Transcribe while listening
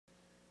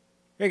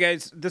Hey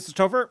guys, this is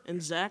Topher.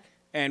 And Zach.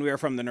 And we are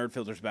from the Nerd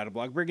Filters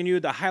BattleBlog, bringing you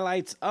the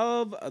highlights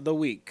of the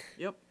week.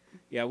 Yep.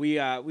 Yeah, we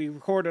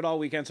recorded all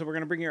weekend, so we're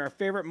going to bring you our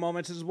favorite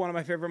moments. This is one of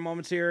my favorite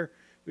moments here.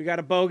 We got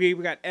a bogey.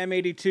 We got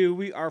M82.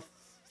 We are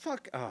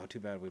oh,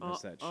 too bad we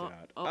missed that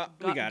shot.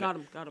 We got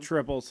him.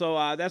 Triple.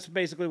 So that's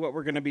basically what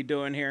we're going to be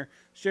doing here.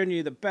 Showing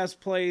you the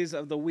best plays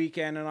of the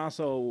weekend and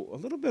also a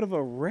little bit of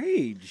a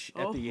rage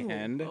at the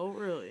end. Oh,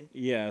 really?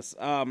 Yes.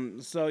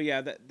 So,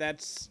 yeah,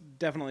 that's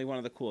definitely one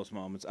of the coolest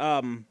moments.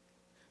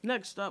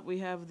 Next up, we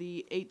have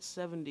the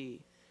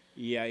 870.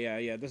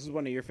 Yeah. This is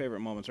one of your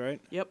favorite moments,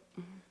 right? Yep.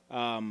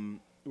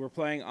 We're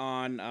playing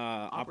on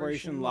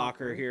Operation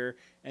Locker here,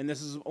 and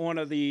this is one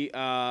of the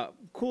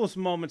coolest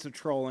moments of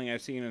trolling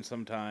I've seen in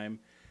some time.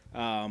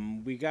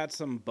 We got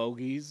some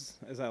bogeys,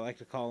 as I like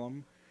to call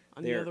them.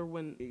 On the other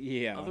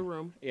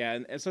room. Yeah,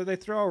 and so they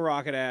throw a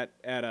rocket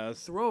at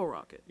us. Throw a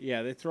rocket.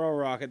 Yeah, they throw a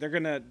rocket. They're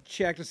going to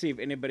check to see if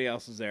anybody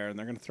else is there, and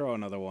they're going to throw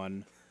another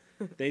one.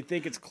 They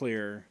think it's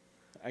clear.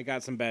 I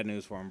got some bad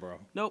news for them, bro.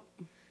 Nope.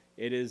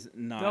 It is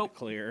not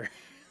clear.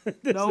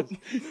 Nope.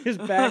 His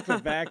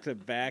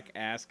back-to-back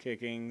ass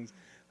kickings.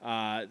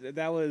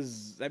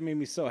 That made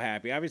me so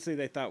happy. Obviously,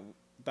 they thought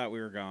we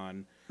were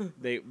gone,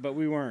 but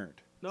we weren't.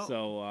 Nope.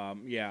 So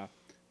yeah,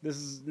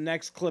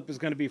 next clip is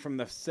going to be from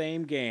the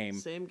same game.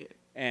 Same game.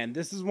 And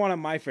this is one of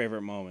my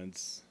favorite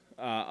moments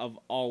of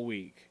all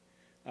week,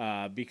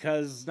 not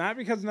because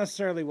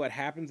necessarily what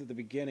happens at the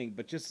beginning,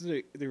 but just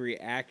the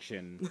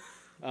reaction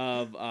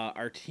of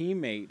our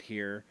teammate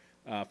here.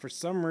 For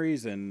some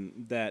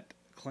reason, that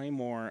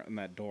Claymore on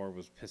that door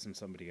was pissing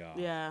somebody off.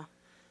 Yeah.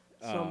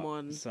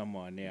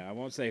 Someone, yeah. I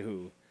won't say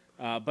who.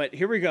 But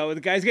here we go. The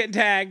guy's getting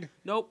tagged.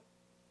 Nope.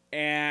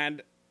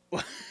 And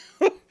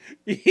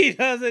he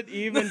doesn't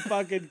even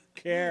fucking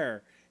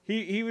care.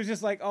 He was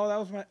just like, oh, that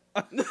was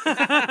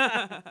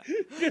my...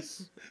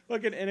 just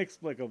fucking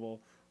inexplicable.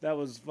 That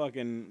was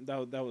fucking...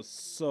 That was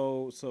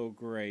so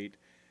great.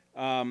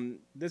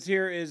 This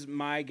here is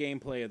my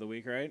gameplay of the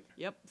week, right?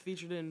 Yep,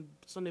 featured in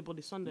Sunday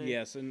Bloody Sunday.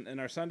 Yes, in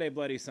our Sunday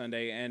Bloody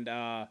Sunday,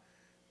 and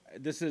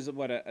this is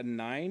what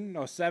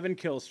a 7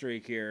 kill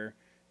streak here.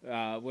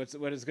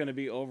 What is going to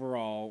be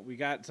overall? We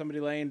got somebody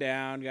laying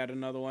down, got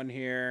another one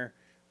here.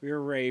 We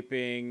were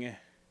raping,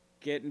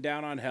 getting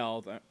down on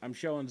health. I'm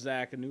showing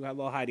Zach a new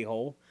little hidey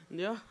hole.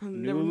 Yeah,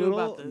 never knew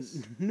about this.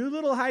 New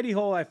little hidey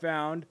hole I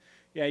found.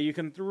 Yeah, you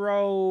can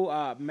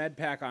throw med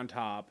pack on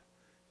top.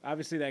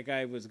 Obviously, that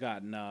guy was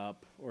gotten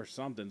up or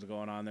something's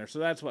going on there. So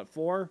that's what,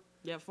 4?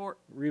 Yeah, 4.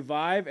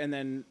 Revive and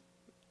then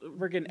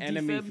freaking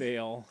enemy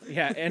fail.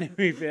 Yeah,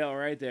 enemy fail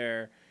right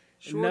there.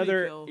 Kill.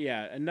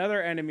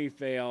 Another enemy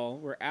fail.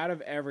 We're out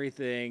of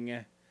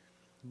everything,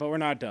 but we're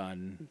not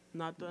done.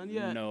 Not done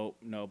yet.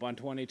 Nope. On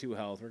 22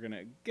 health. We're going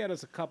to get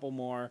us a couple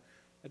more.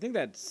 I think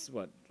that's,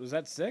 was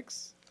that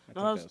 6?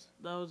 No, that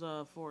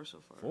was 4 so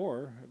far.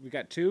 4? We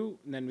got 2,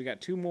 and then we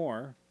got 2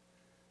 more.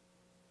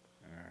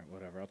 All right,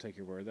 whatever. I'll take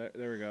your word.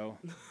 There we go.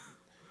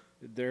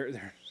 There's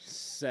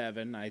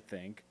 7, I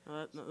think.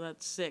 No,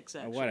 that's 6,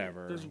 actually.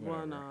 Whatever. There's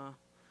one.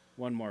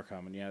 One more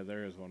coming. Yeah,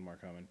 there is one more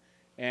coming.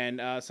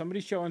 And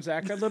somebody's showing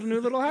Zach a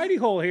new little hidey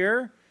hole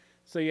here.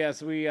 So,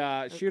 yes, we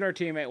shoot our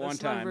teammate one time.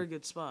 That's not a very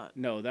good spot.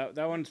 No,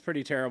 that one's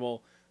pretty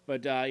terrible.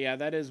 But, yeah,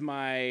 that is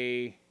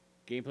my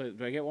gameplay.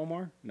 Do I get one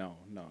more? No,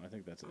 I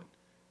think that's it.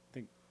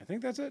 I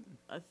think that's it.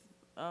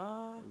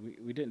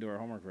 We didn't do our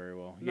homework very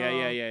well.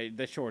 No. Yeah.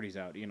 The shorty's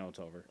out. You know it's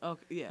over.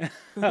 Okay,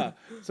 yeah.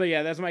 So,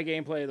 yeah, that's my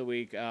gameplay of the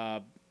week.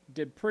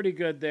 Did pretty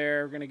good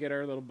there. We're going to get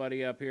our little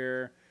buddy up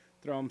here,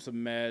 throw him some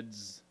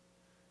meds.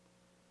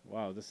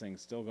 Wow, this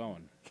thing's still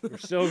going. We're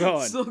still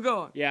going. Still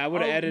going. Yeah, I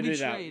would have edited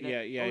it out.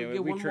 Yeah.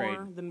 Get we one trade.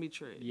 More, then we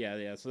trade.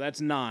 Yeah. So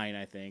that's 9,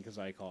 I think, as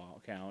I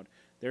count.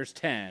 There's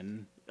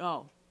 10.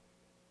 Oh.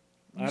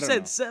 You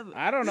said 7.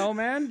 I don't know,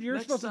 man. You're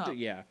supposed to do...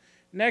 Yeah.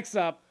 Next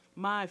up.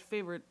 My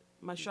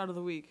shot of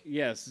the week.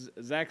 Yes,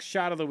 Zach's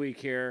shot of the week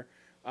here.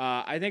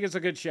 I think it's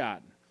a good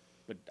shot,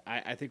 but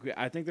I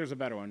think there's a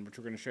better one, which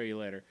we're going to show you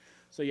later.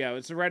 So yeah,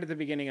 it's right at the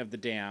beginning of the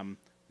dam.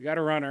 We got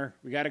a runner,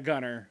 we got a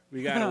gunner,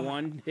 we got a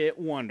one-hit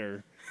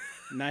wonder.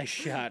 Nice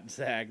shot,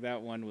 Zach.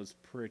 That one was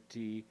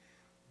pretty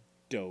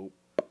dope.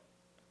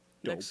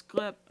 Next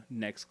clip.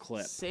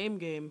 Same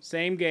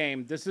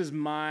game. This is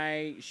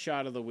my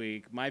shot of the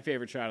week. My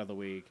favorite shot of the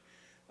week.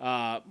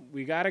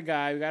 We got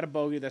a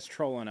bogey that's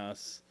trolling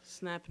us.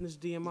 Snapping his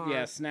DMR.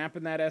 Yeah,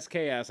 snapping that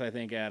SKS, I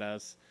think, at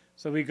us.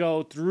 So we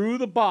go through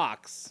the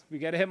box. We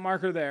got a hit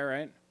marker there,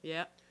 right?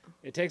 Yeah.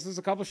 It takes us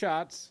a couple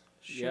shots.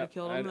 Should have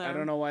killed him there. I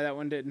don't know why that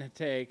one didn't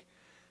take.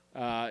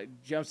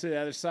 Jumps to the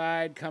other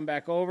side, come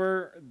back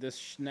over.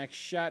 This next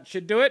shot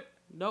should do it.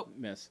 Nope.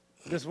 Miss.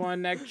 This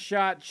one next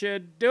shot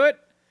should do it.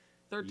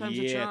 Third time's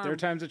a charm. Yeah, third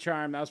time's a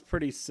charm. That was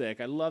pretty sick.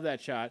 I love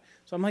that shot.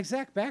 So I'm like,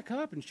 Zach, back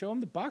up and show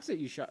him the box that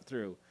you shot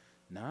through.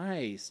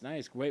 Nice.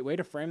 Way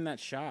to frame that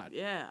shot.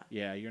 Yeah.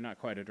 Yeah, you're not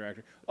quite a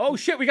director. Oh,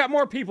 shit, we got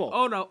more people.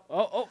 Oh, no.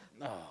 Oh,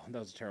 that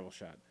was a terrible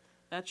shot.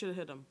 That should have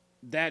hit him.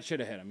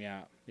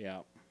 Yeah.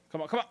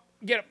 Come on.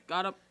 Get him.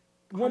 Got him.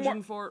 One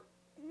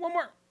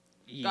more.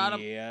 Got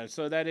him. Yeah,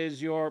 so that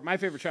is my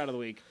favorite shot of the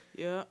week.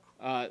 Yeah.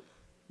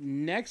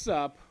 Next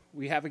up,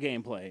 we have a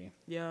gameplay.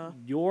 Yeah.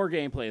 Your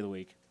gameplay of the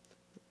week.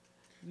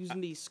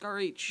 Using the Scar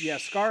H. Yeah,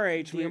 Scar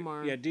H.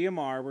 DMR.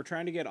 DMR. We're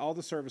trying to get all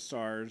the service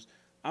stars.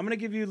 I'm going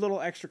to give you a little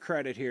extra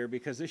credit here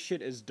because this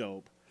shit is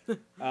dope.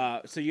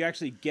 So you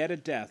actually get a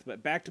death,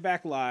 but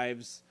back-to-back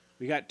lives.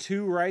 We got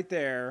 2 right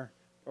there,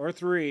 or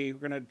 3. We're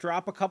going to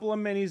drop a couple of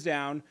minis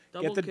down,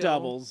 get the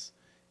doubles,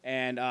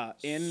 and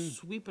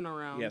sweeping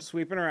around. Yeah,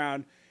 sweeping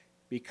around.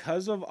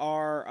 Because of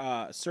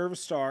our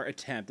service star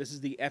attempt, this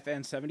is the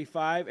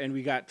FN75, and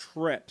we got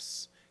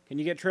trips. Can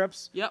you get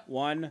trips? Yep.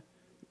 1,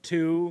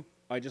 2.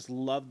 I just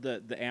love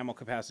the ammo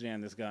capacity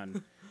on this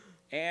gun.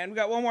 And we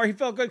got one more. He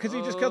felt good because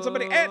he just killed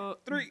somebody. And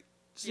 3.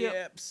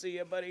 Yep. See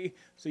ya, buddy.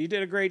 So you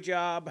did a great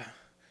job.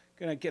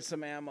 Gonna get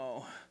some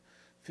ammo.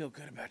 Feel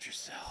good about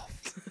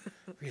yourself.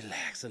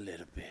 Relax a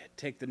little bit.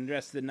 Take the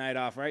rest of the night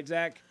off, right,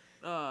 Zach?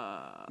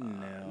 No,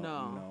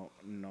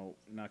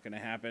 not gonna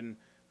happen.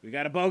 We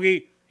got a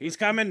bogey. He's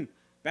coming.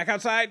 Back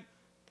outside.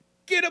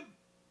 Get him.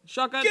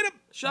 Shotgun. Get him.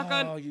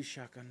 Shotgun. Oh, you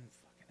shotgun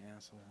fucking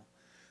asshole.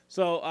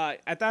 So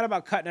I thought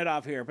about cutting it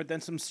off here, but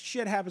then some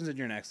shit happens in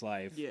your next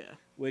life. Yeah.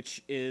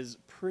 Which is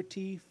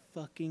pretty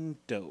fucking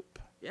dope.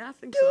 Yeah, I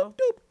think so.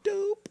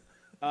 Dope.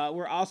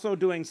 We're also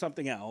doing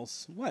something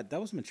else. What?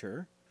 That was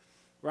mature.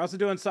 We're also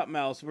doing something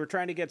else. We're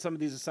trying to get some of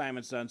these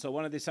assignments done. So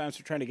one of the assignments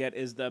we're trying to get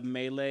is the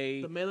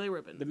melee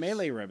ribbons. The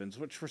melee ribbons,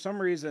 which for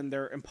some reason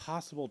they're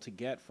impossible to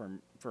get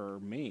for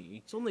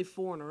me. It's only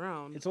 4 in a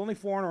round. It's only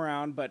 4 in a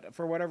round, but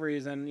for whatever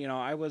reason,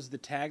 I was the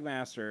tag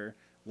master,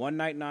 one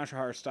night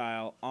Nashahar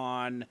style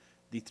on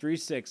the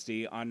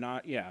 360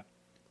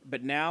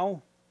 But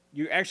now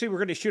we're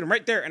going to shoot him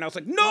right there, and I was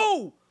like,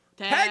 no,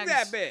 tag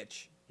that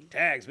bitch,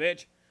 tags,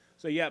 bitch.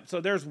 So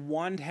so there's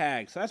 1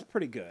 tag, so that's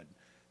pretty good.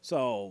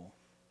 So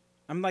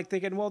I'm like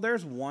thinking, well,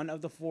 there's 1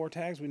 of the 4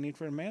 tags we need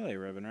for a melee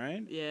ribbon,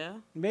 right? Yeah.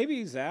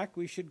 Maybe, Zach,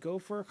 we should go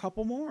for a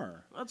couple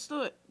more. Let's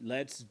do it.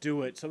 Let's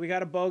do it. So we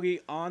got a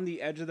bogey on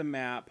the edge of the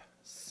map,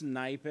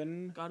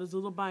 sniping. Got his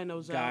little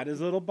binos out. Got his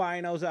little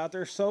binos out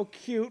there. So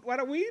cute. Why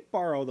don't we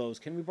borrow those?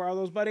 Can we borrow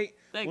those, buddy?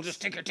 Thanks. We'll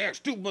just take your tags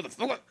too,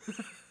 motherfucker.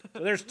 So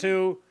there's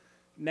 2.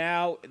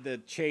 Now the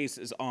chase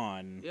is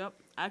on. Yep.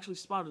 I actually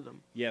spotted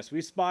him. Yes,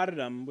 we spotted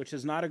him, which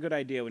is not a good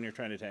idea when you're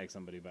trying to tag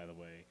somebody, by the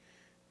way.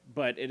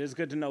 But it is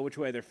good to know which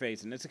way they're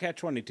facing. It's a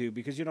catch-22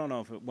 because you don't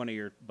know if one of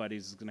your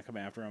buddies is going to come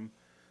after him.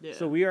 Yeah.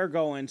 So we are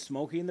going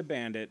Smokey and the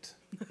Bandit,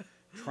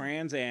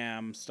 Trans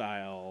Am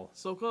style.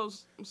 So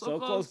close. I'm so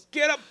close.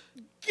 Get him!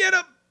 Get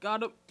him!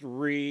 Got him.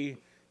 3.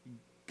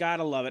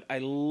 Gotta love it. I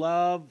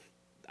love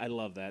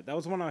that. That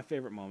was one of my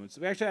favorite moments.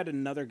 We actually had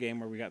another game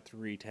where we got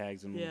 3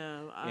 tags in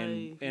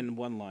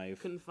 1 life.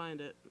 Couldn't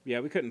find it. Yeah,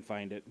 we couldn't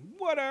find it.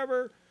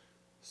 Whatever.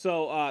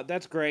 So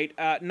that's great.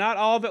 Not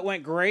all of it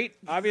went great,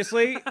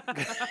 obviously,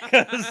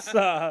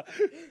 because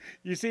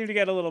you seem to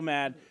get a little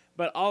mad.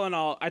 But all in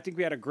all, I think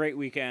we had a great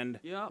weekend.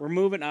 Yeah. We're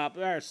moving up.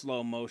 There's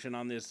slow motion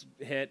on this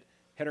hit.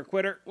 Hitter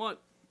quitter. 1,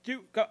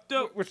 2,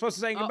 go. We're supposed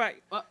to say goodbye.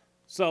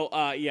 So,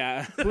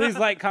 yeah. Please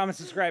like, comment,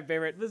 subscribe,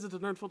 favorite. Visit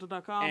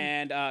nerdfilter.com.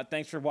 And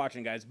thanks for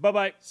watching, guys.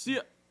 Bye-bye. See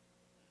ya.